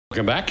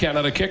Welcome back.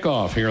 Canada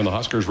kickoff here on the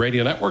Huskers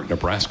Radio Network.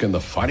 Nebraska and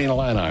the Fighting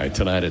Illini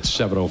tonight at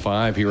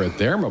 7:05 here at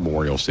their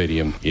Memorial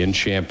Stadium in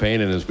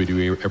Champaign. And as we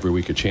do every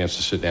week, a chance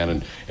to sit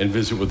down and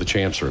visit with the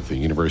Chancellor of the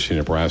University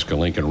of Nebraska,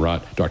 Lincoln,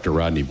 Dr.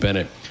 Rodney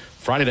Bennett.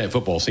 Friday Night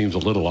Football seems a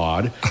little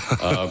odd,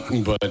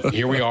 but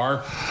here we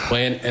are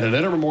playing at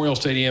another Memorial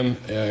Stadium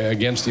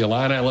against the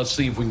Illini. Let's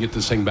see if we can get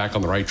this thing back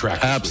on the right track.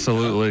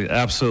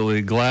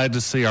 Absolutely. Glad to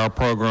see our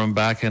program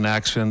back in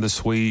action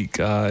this week.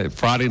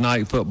 Friday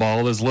Night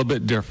Football is a little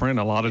bit different.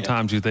 A lot of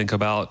times you think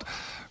about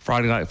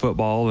Friday Night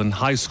Football in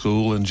high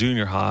school and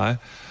junior high,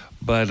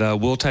 but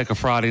we'll take a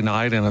Friday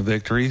night and a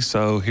victory.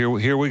 So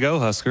here we go,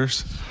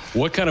 Huskers.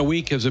 What kind of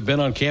week has it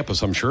been on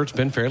campus? I'm sure it's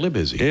been fairly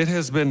busy. It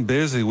has been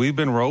busy. We've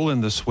been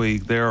rolling this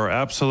week. There are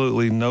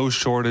absolutely no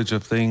shortage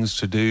of things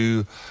to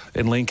do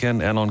in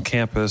Lincoln and on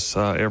campus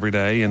every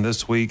day, and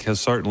this week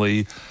has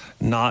certainly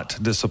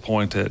not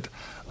disappointed.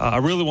 I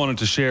really wanted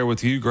to share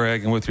with you,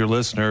 Greg, and with your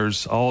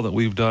listeners all that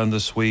we've done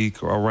this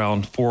week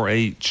around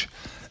 4-H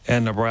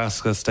and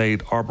Nebraska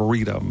State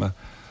Arboretum.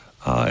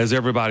 As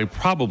everybody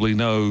probably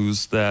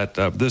knows, that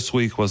this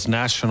week was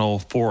National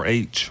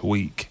 4-H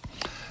Week.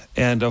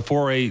 And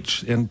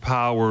 4-H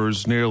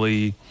empowers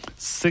nearly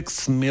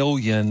 6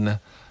 million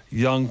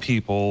young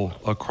people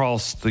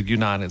across the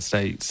United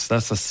States.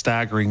 That's a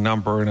staggering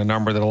number, and a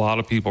number that a lot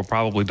of people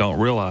probably don't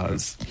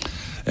realize.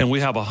 And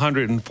we have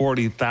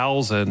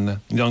 140,000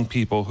 young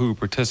people who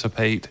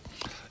participate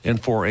in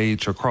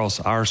 4-H across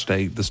our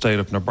state, the state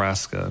of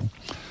Nebraska.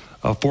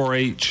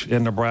 4-H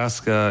in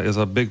Nebraska is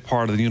a big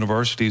part of the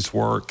university's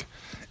work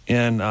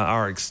in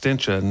our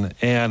extension,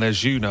 and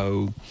as you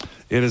know,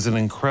 it is an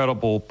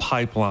incredible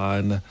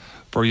pipeline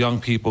for young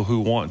people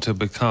who want to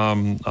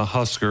become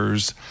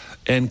Huskers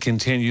and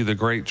continue the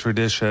great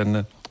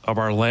tradition of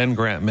our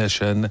land-grant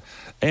mission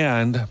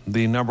and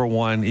the number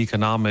one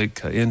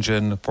economic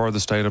engine for the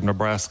state of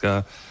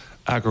Nebraska,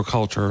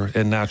 agriculture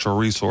and natural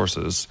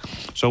resources.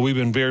 So we've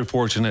been very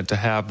fortunate to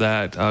have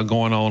that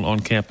going on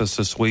campus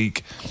this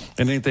week,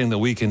 and anything that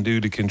we can do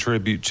to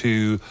contribute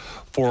to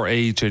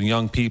 4-H and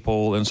young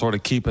people and sort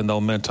of keeping the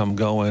momentum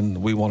going,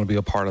 we want to be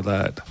a part of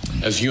that.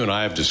 As you and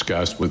I have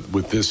discussed,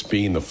 with this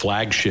being the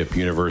flagship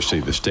university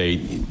of the state,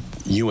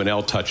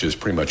 UNL touches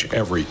pretty much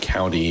every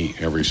county,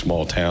 every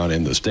small town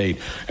in the state,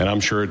 and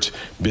I'm sure it's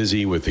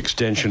busy with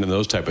extension and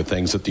those type of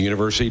things that the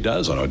university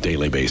does on a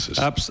daily basis.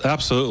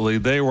 Absolutely.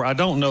 I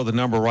don't know the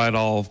number right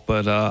off,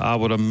 but I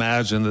would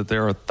imagine that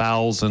there are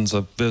thousands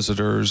of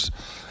visitors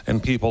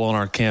and people on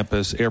our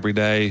campus every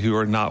day who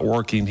are not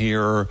working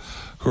here,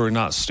 who are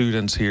not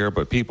students here,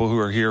 but people who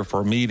are here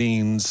for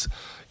meetings,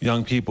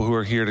 young people who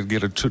are here to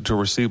get to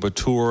receive a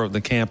tour of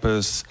the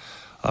campus,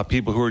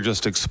 people who are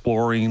just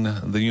exploring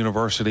the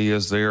university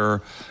as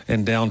they're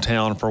in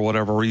downtown for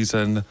whatever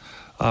reason.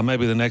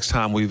 Maybe the next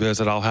time we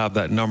visit, I'll have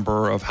that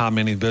number of how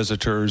many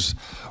visitors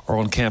are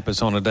on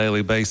campus on a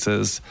daily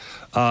basis.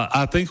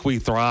 I think we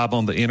thrive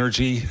on the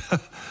energy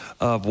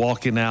of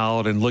walking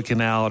out and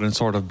looking out and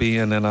sort of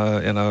being in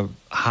a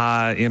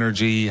high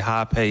energy,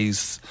 high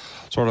pace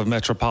sort of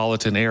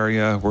metropolitan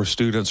area where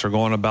students are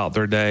going about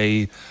their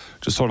day,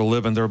 just sort of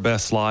living their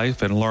best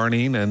life and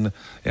learning and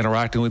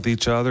interacting with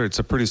each other. It's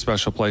a pretty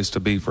special place to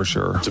be, for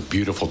sure. It's a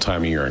beautiful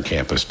time of year on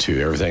campus, too.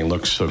 Everything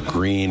looks so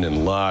green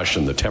and lush,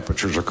 and the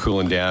temperatures are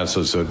cooling down, so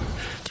it's a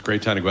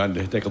great time to go out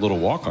and take a little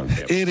walk on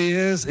campus. It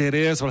is.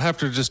 But I have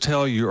to just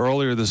tell you,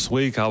 earlier this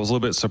week, I was a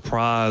little bit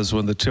surprised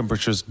when the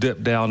temperatures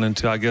dipped down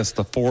into, I guess,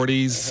 the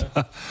 40s.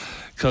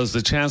 Because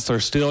the Chancellor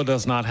still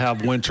does not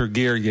have winter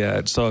gear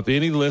yet. So if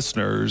any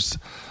listeners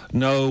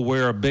know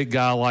where a big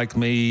guy like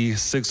me,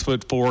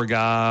 6'4"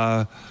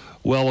 guy,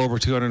 well over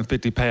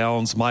 250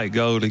 pounds, might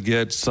go to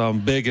get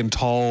some big and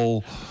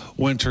tall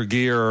winter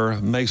gear,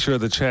 make sure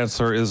the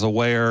Chancellor is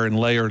aware and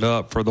layered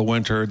up for the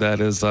winter that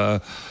is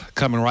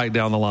coming right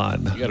down the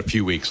line. You got a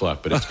few weeks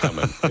left, but it's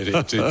coming.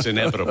 It's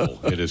inevitable.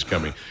 It is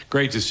coming.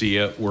 Great to see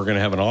you. We're going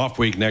to have an off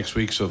week next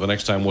week, so the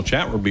next time we'll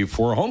chat will be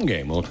for a home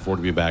game. I look forward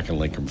to be back in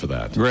Lincoln for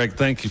that. Greg,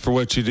 thank you for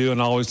what you do,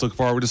 and I always look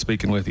forward to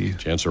speaking with you.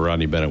 Chancellor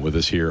Rodney Bennett with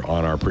us here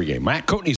on our pregame. Matt Coatney.